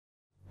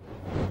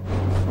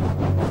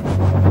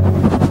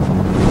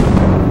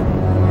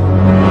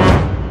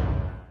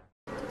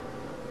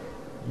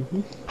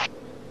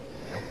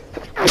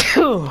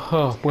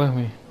Oh, bless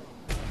me.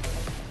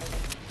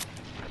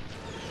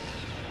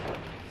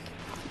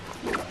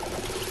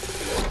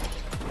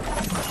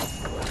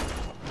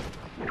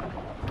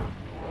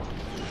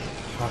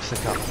 Pass the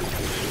cup.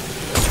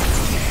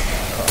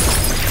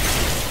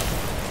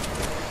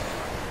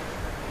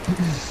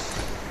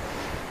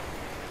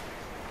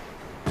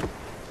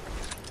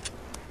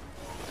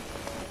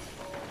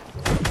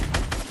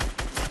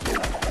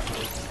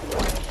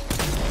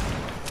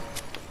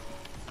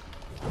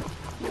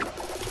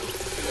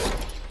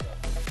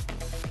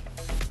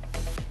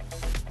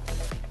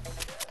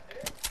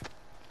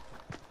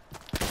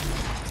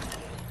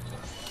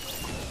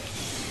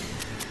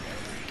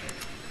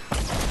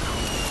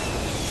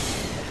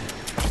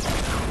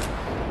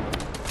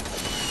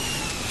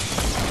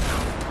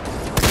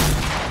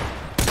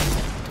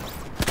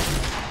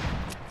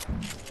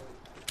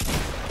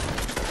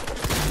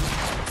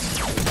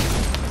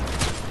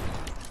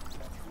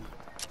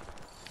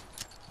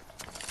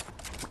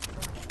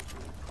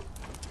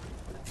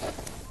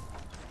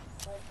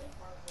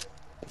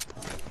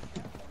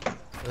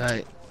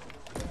 Right.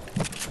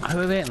 How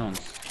are we waiting on?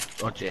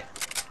 Roger.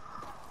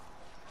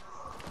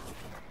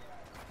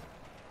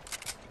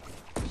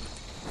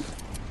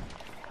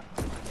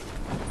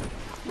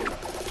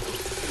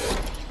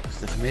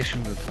 The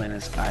formation we're playing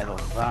is either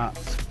that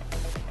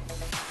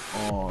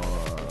or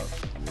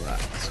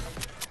that.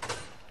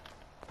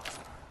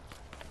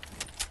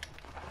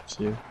 It's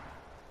you.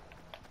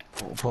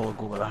 We'll probably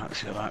go with that,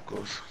 see how that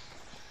goes.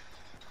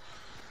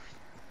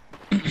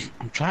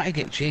 I'm trying to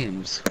get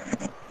James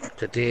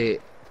to do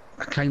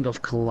a kind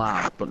of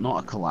collab, but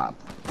not a collab,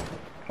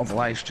 of a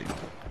live stream.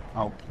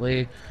 I'll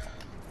play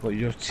what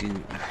your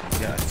team if you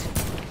get a team.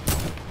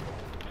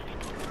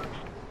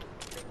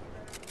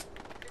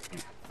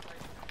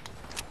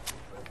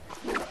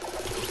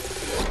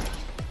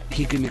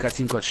 He could make a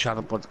team called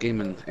SHAREfactory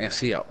Gaming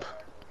SC up.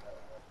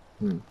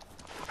 And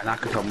I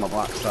could have my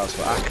Black Stars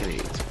for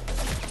Accurate.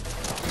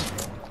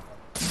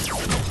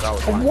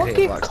 What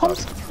game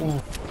comes?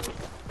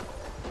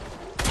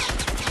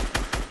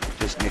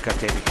 Just make a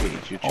dedicated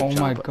YouTube channel.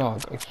 Oh my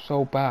god, it's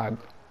so bad.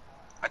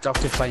 I'd have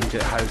to find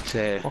out how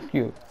to... Fuck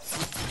you.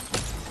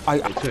 How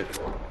to.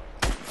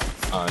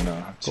 Oh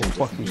no. Go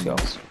fuck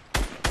yourself.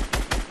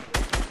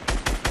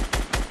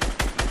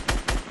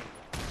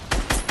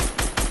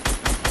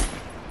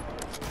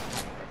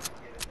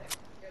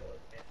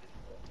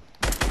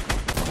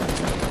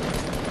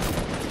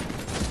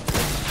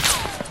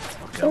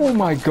 Oh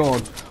my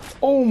god.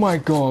 Oh my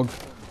god.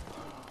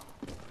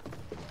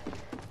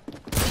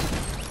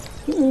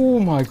 Oh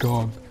my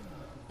god.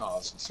 Oh, I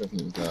was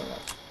thinking it was like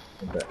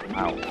a bit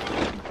out.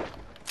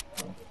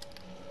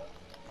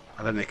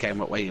 And then they came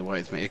up where you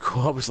wanted me to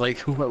go. I was like,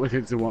 what would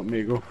you want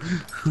me to go?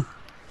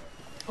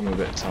 I'm a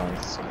bit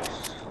tired, so.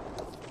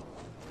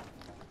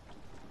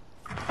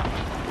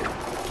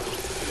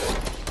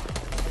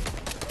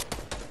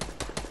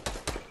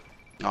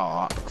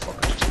 Oh, fuck,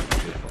 I just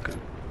need to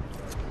fucking...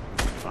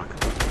 Fuck.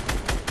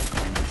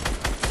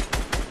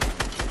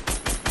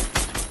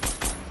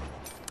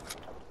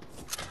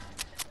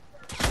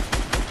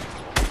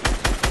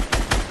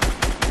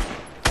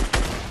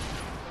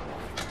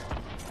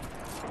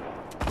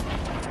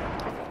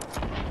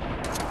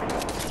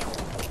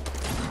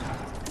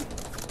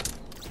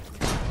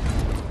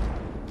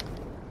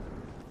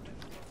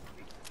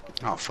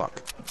 Oh, fuck.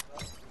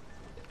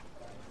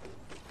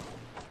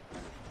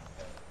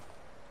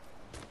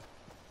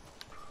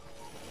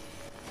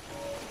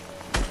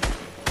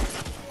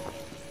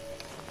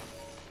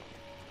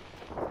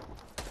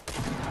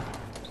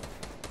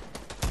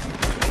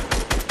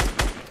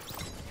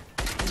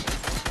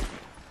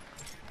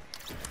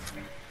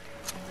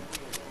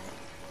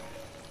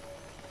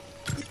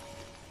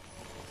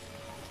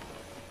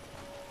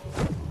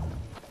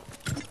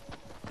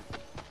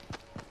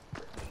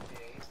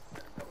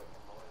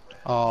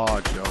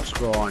 Oh, Josh,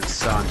 go on,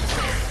 son.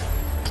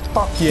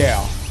 Fuck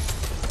yeah.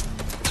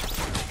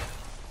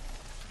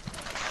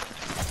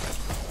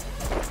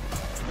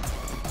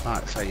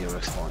 That's how you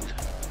respond.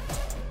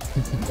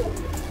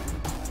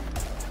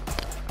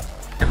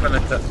 Run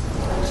into it.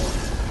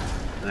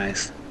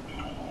 Nice.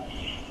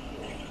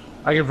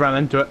 I could run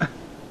into it.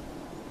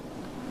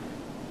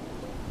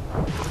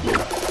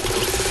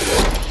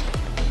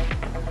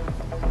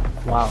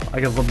 Wow,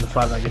 I can love the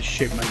fact that I can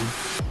shoot my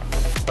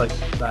like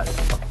that.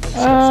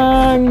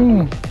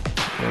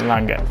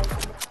 Lang it.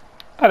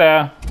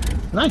 Hello.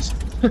 Nice.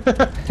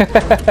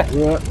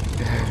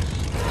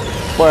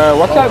 Well,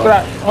 watch out for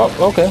that. Oh,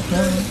 okay.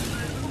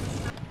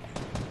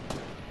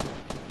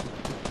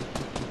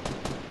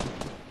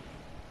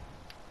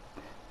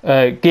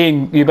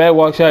 Dean, you better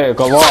watch out. I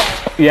got a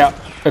lot. Yeah,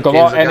 I got a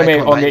lot of enemy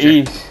on the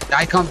east.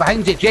 I come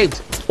behind you,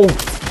 James. Oh.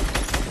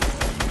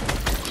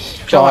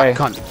 Sorry.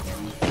 Cunt.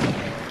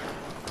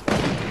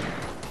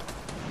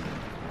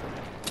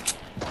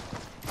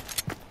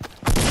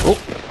 Oh.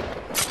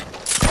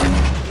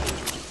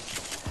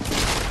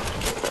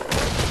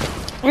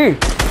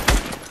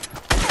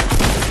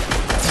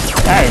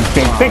 I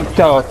didn't think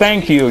so.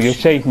 Thank you. You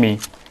saved me.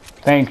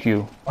 Thank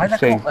you. Why did I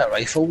See. call that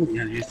rifle when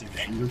you used the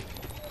machine gun?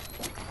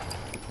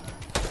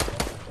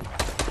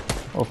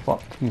 Oh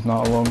fuck, he's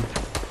not alone.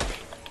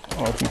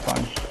 Oh, he's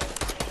fine.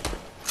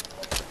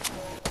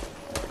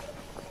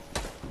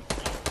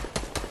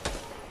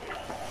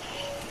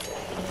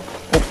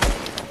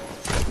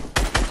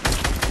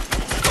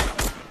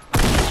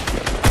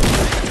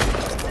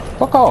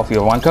 Fuck off, you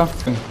wanker.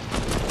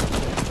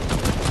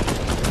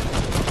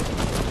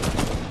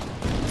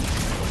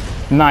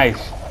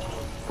 Nice.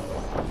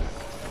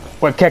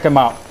 Well, kick him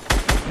out.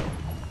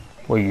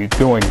 What are you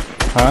doing,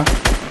 huh?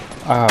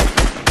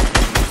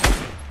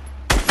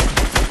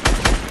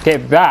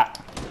 Get that.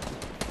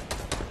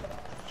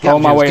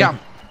 On my way.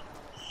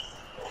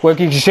 Where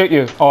did he shoot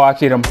you? Oh, I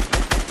see him.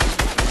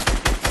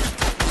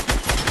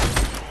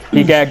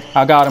 He gagged.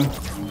 I got him.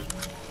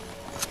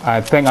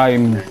 I think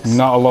I'm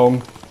not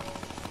alone.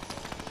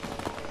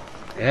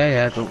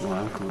 Yeah, don't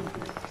worry.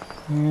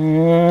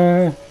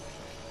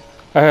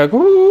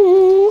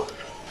 Woo.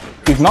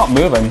 He's not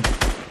moving.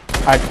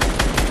 I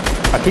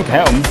keep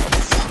hitting him.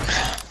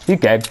 He's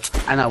dead.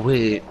 And that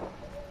way,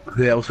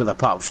 who else would have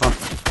put up front?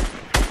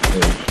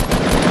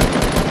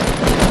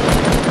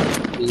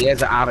 He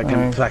is an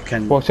arrogant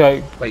fucking, Watch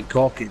out. like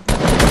cocky.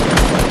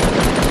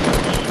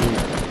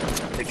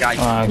 The guy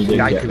can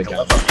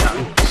deliver.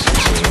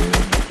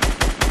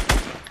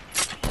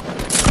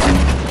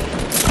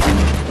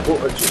 What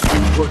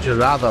would you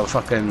rather,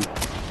 fucking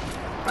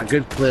a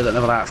good player that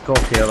never acts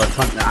cocky, or a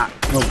cunt that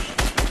acts, no,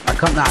 a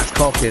cunt that acts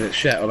cocky that's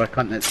shit, or a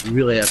cunt that's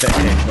really a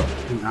dickhead but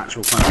an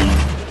actual cunt?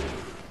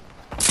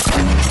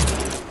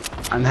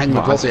 And the thing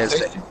with Bobby is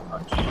that he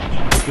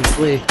can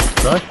play.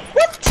 Sorry?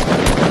 What?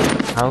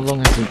 How long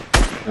has he...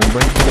 when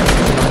did he get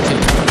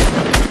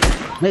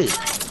 19? Me?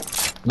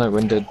 No,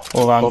 when did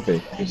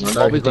Bobby?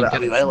 Bobby got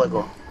it a while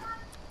ago.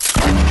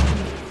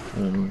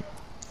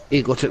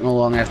 He got it no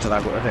long after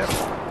I got it here.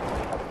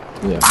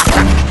 Yeah.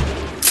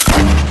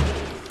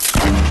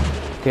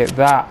 Get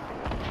that.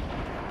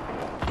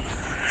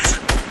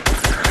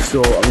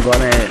 So I'm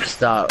gonna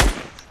start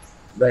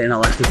writing a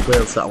list of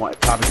players that I want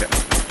to target.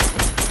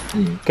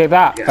 Get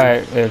that.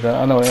 Yeah. There's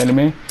another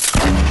enemy.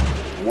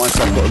 And once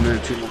I've got them in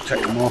the team, I'll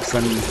tick them off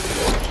and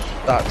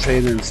start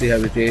training and see how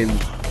we're doing.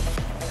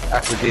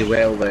 If we do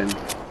well, then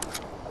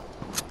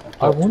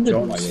I wondered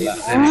why you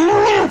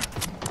left.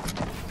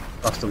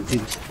 Custom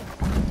teams.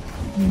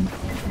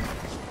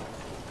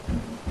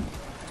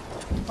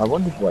 I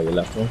wondered why you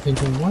left. I'm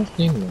thinking, why is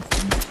Dean left?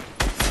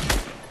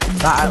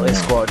 That Atlas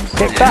squad.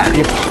 Get that.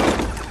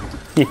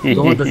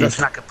 The one does this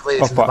snack of plays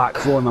Oh, in the fuck. back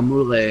four and I'm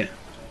really...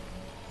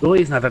 The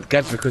reason I did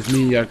good because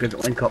me and you are good at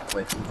link up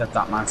play. We did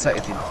that Man City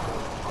team.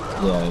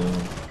 Yeah.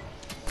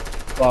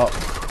 But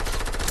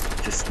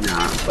just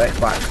nah, left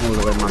back's more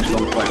really my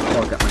strong point.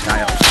 I'll get my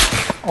guy up.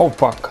 Oh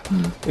fuck.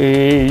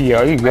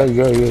 Yeah.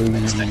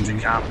 Stick to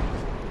camp.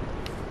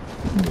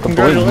 The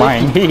boy's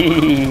mine.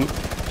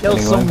 Kill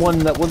Anyway. someone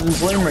that wasn't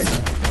playing right now.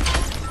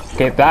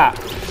 Get that.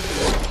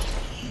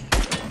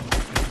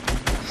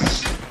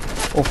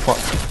 Oh fuck.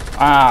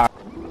 Ah.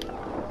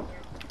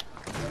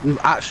 We've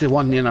actually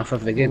won near enough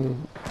every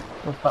game.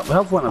 But we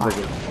have won every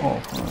game. Oh.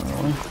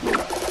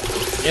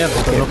 Yeah,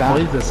 but Get the that.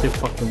 plays that say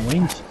fucking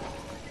wins.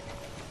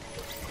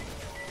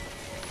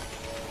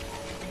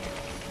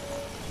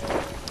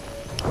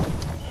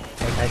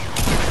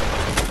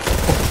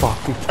 Oh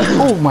fuck.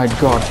 Oh my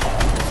god.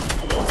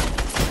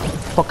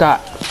 Fuck that.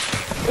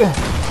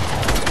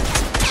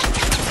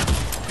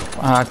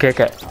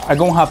 Okay. I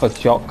don't have a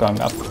shotgun.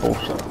 That's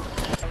bullshit.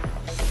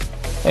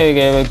 Hey,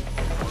 David.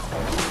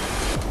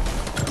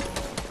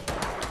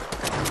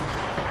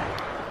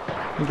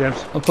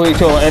 James. I'm pretty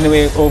sure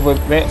enemy over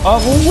there. Oh,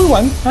 well, we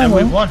won. And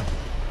we won.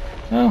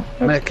 Oh,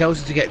 How many kills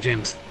did you get,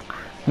 James?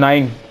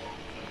 9.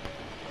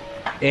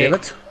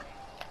 David?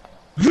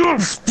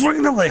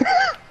 Finally!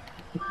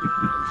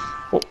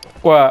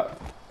 What?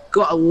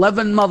 Got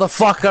 11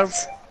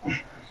 motherfuckers!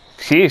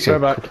 Jesus.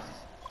 back.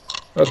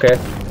 Okay.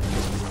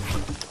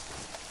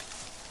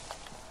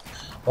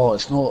 Oh,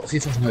 it's not.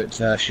 FIFA's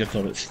not shit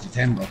till it's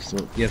September, so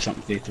here's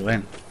something to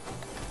win.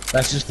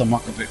 That's just a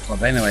muckabout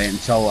club anyway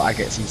until I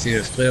get some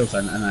serious players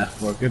in, and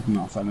if we're good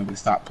enough and we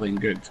start playing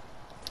good,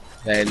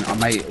 then I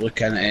might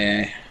look into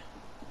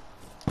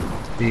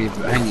the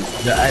thing.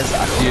 There is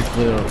a few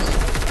players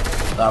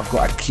that I've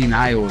got a keen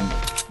eye on,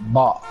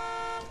 but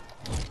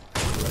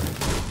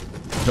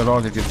they're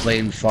already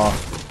playing for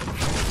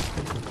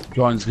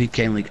John's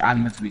Weekend League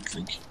and Midweek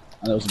League,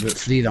 and there was about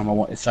 3 of them I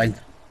want to sign.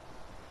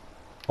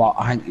 But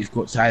I think you've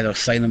got to either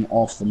sign them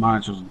off the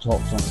managers and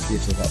talk to them to see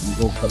if they'll let them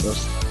go. But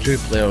there's 2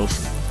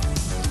 players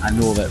I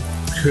know that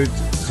could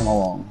come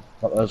along,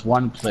 but there's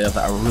 1 player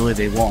that I really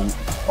do want,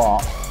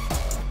 but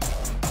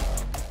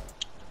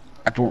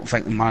I don't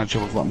think the manager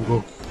will let him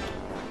go.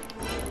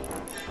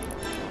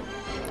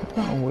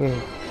 Oh,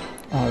 weird.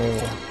 Oh,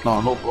 yeah. No,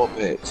 not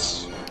Bobby,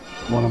 it's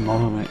one of my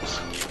other mates.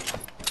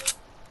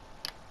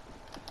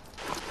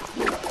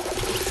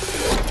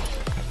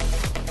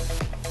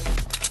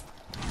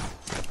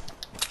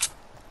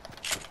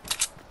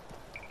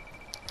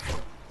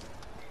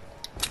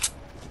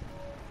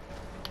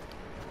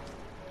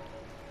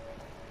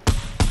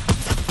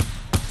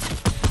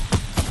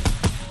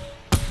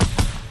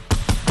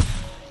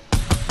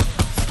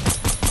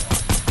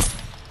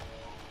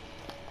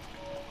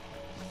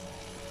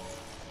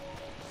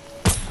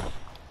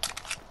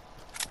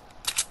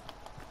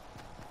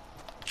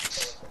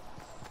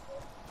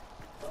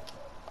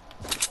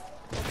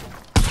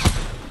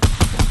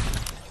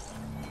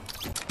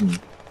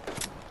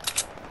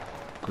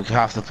 Because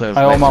half the players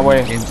I on left my and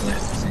way. games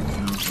left the same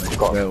time. I was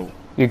like, well,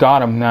 You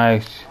got him,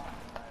 nice.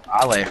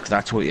 I left because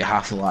I told you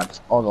half the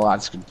lads, all the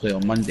lads can play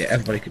on Monday.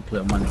 Everybody can play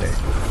on Monday.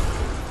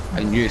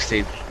 And you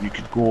said you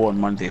could go on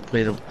Monday,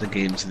 play the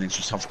games, and then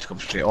just have to come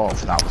straight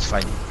off. That was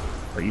fine.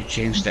 But you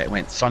changed it. It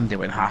went Sunday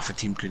when half the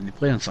team couldn't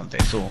play on Sunday.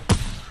 So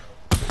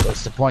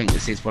what's the point? It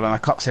says we're in a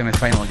cup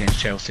semi-final against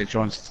Chelsea,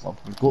 John's club.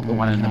 We've got the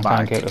one in the I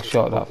bag. can't get a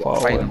shot that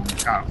far Final away. in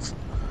the cards.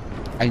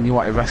 And you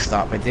want to risk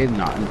that by doing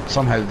that, and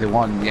somehow they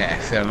won. Yeah,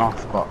 fair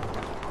enough. But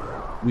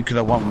we could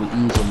have won with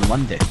ease on the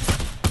Monday.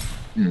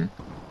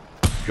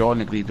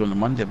 John agreed on the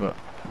Monday, but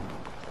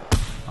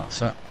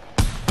that's it.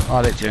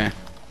 Alright, Jimmy.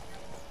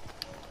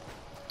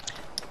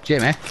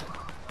 Jimmy.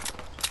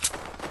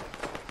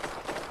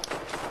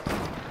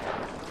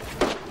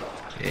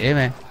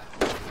 Jimmy.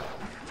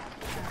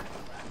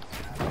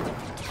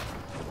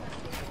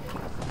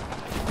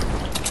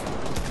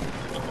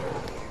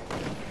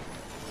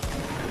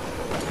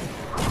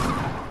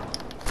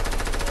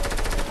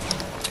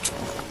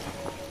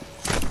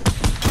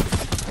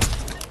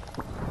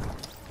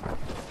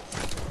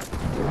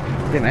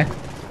 Jimmy.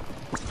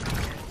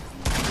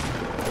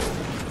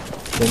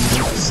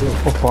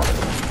 Oh fuck.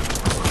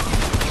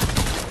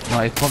 No,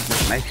 he plugged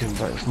his mic in,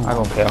 but it's not. I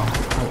don't care.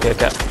 I'll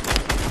take it.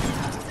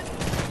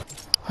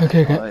 I'll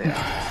take Oh, it.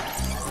 yeah.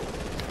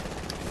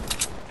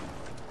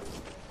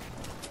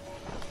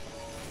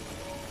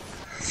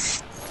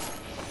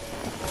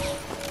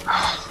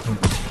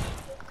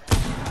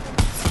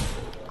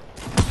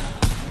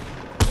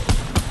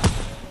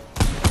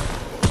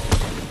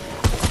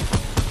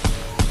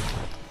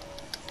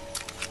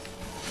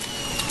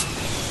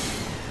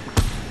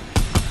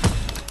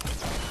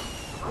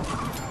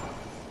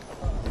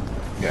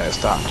 Yeah, it's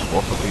starting to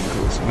walk up being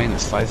cool. It's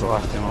 -5 the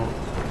last time out.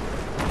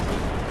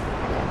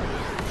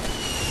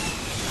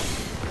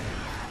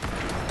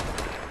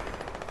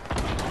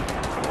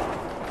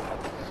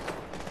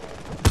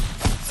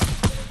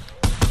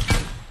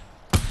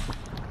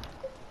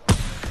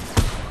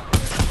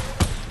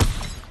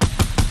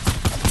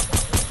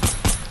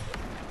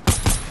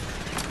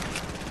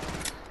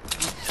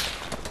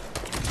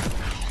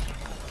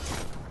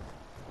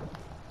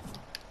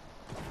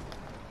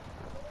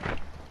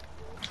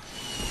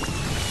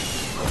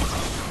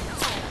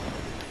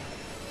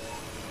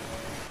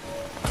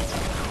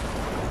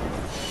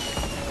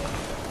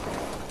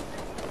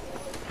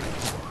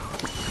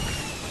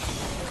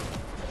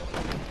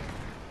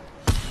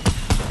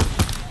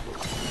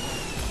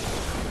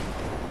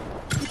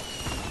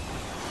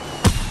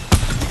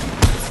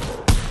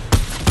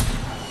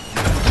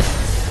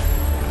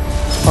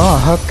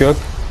 Oh, that's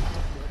good.